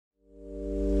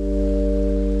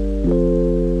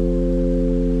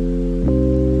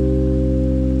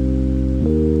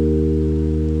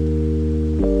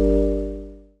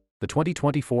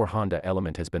2024 Honda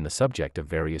Element has been the subject of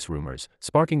various rumors,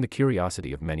 sparking the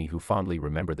curiosity of many who fondly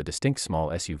remember the distinct small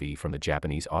SUV from the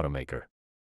Japanese automaker.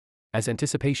 As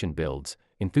anticipation builds,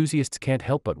 enthusiasts can't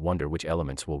help but wonder which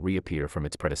elements will reappear from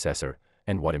its predecessor,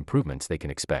 and what improvements they can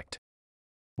expect.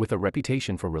 With a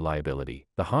reputation for reliability,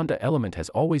 the Honda Element has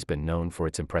always been known for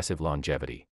its impressive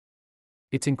longevity.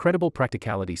 Its incredible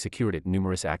practicality secured it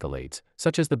numerous accolades,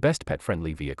 such as the best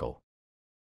pet-friendly vehicle.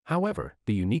 However,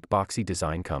 the unique boxy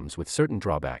design comes with certain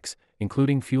drawbacks,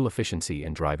 including fuel efficiency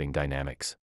and driving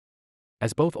dynamics.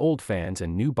 As both old fans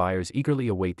and new buyers eagerly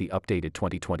await the updated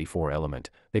 2024 Element,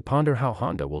 they ponder how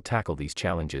Honda will tackle these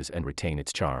challenges and retain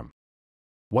its charm.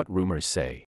 What rumors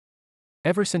say?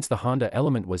 Ever since the Honda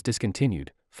Element was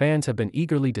discontinued, fans have been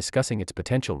eagerly discussing its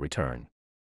potential return.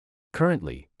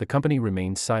 Currently, the company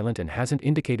remains silent and hasn't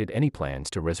indicated any plans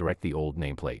to resurrect the old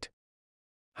nameplate.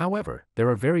 However, there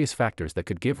are various factors that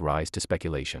could give rise to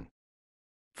speculation.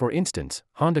 For instance,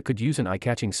 Honda could use an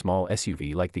eye-catching small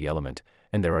SUV like the Element,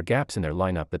 and there are gaps in their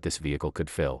lineup that this vehicle could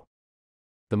fill.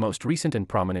 The most recent and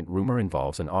prominent rumor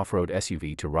involves an off-road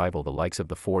SUV to rival the likes of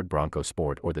the Ford Bronco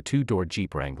Sport or the two-door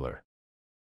Jeep Wrangler.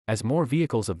 As more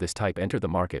vehicles of this type enter the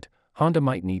market, Honda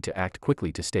might need to act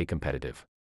quickly to stay competitive.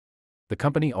 The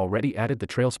company already added the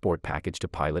TrailSport package to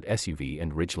Pilot SUV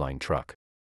and Ridgeline truck.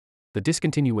 The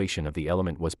discontinuation of the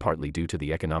Element was partly due to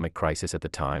the economic crisis at the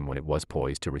time when it was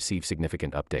poised to receive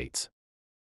significant updates.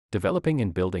 Developing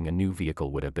and building a new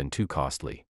vehicle would have been too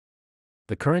costly.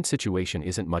 The current situation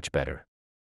isn't much better.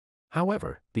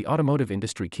 However, the automotive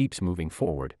industry keeps moving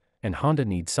forward, and Honda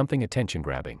needs something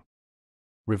attention-grabbing.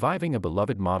 Reviving a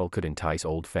beloved model could entice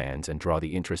old fans and draw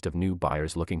the interest of new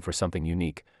buyers looking for something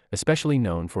unique, especially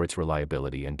known for its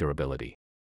reliability and durability.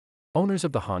 Owners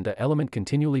of the Honda Element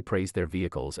continually praise their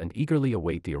vehicles and eagerly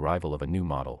await the arrival of a new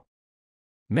model.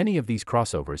 Many of these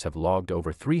crossovers have logged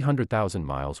over 300,000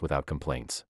 miles without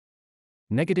complaints.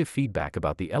 Negative feedback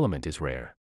about the Element is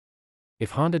rare.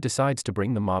 If Honda decides to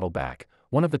bring the model back,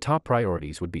 one of the top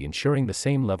priorities would be ensuring the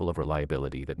same level of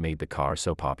reliability that made the car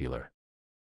so popular.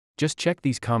 Just check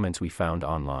these comments we found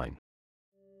online.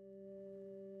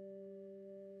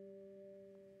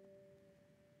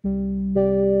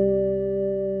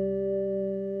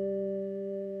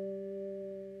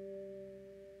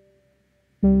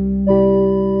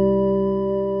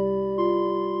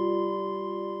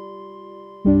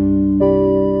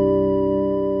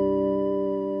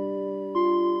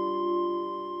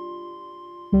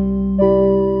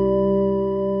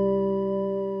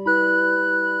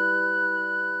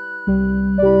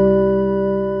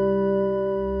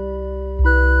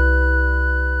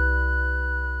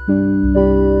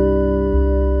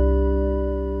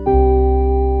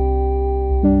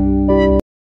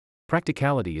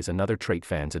 Practicality is another trait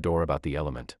fans adore about the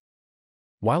Element.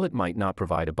 While it might not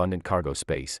provide abundant cargo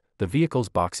space, the vehicle's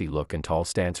boxy look and tall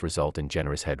stance result in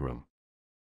generous headroom.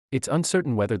 It's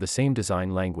uncertain whether the same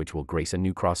design language will grace a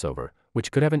new crossover,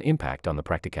 which could have an impact on the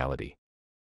practicality.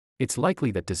 It's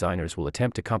likely that designers will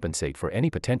attempt to compensate for any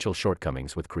potential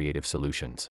shortcomings with creative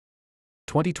solutions.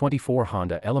 2024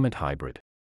 Honda Element Hybrid.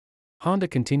 Honda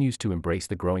continues to embrace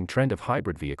the growing trend of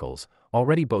hybrid vehicles,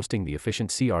 already boasting the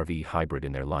efficient CR-V hybrid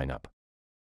in their lineup.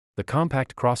 The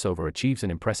compact crossover achieves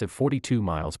an impressive 42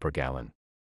 miles per gallon.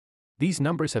 These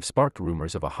numbers have sparked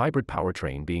rumors of a hybrid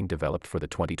powertrain being developed for the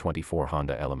 2024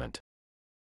 Honda Element.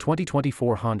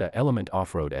 2024 Honda Element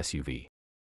Off-Road SUV.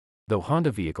 Though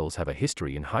Honda vehicles have a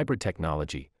history in hybrid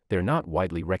technology, they're not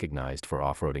widely recognized for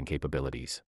off-roading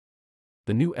capabilities.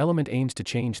 The new Element aims to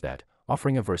change that,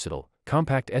 offering a versatile,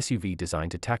 compact SUV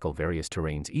designed to tackle various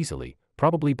terrains easily,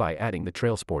 probably by adding the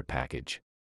TrailSport package.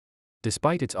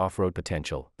 Despite its off-road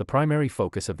potential, the primary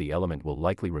focus of the Element will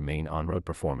likely remain on-road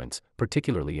performance,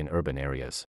 particularly in urban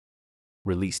areas.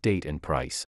 Release date and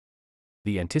price.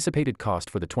 The anticipated cost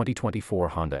for the 2024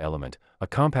 Honda Element, a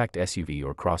compact SUV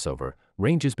or crossover,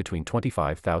 ranges between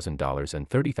 $25,000 and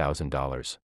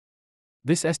 $30,000.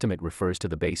 This estimate refers to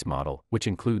the base model, which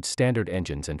includes standard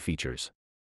engines and features.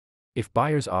 If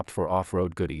buyers opt for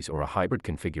off-road goodies or a hybrid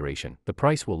configuration, the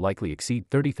price will likely exceed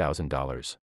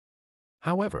 $30,000.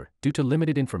 However, due to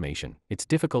limited information, it's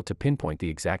difficult to pinpoint the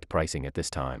exact pricing at this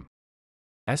time.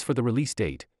 As for the release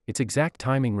date, its exact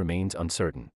timing remains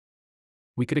uncertain.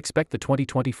 We could expect the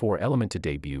 2024 Element to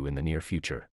debut in the near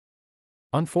future.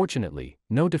 Unfortunately,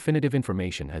 no definitive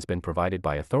information has been provided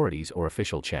by authorities or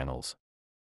official channels.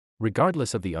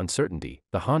 Regardless of the uncertainty,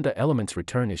 the Honda Element's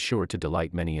return is sure to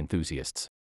delight many enthusiasts.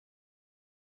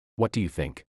 What do you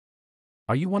think?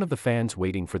 Are you one of the fans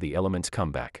waiting for the Element's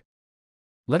comeback?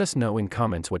 Let us know in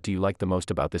comments what do you like the most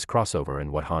about this crossover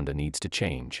and what Honda needs to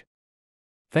change.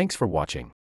 Thanks for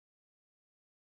watching.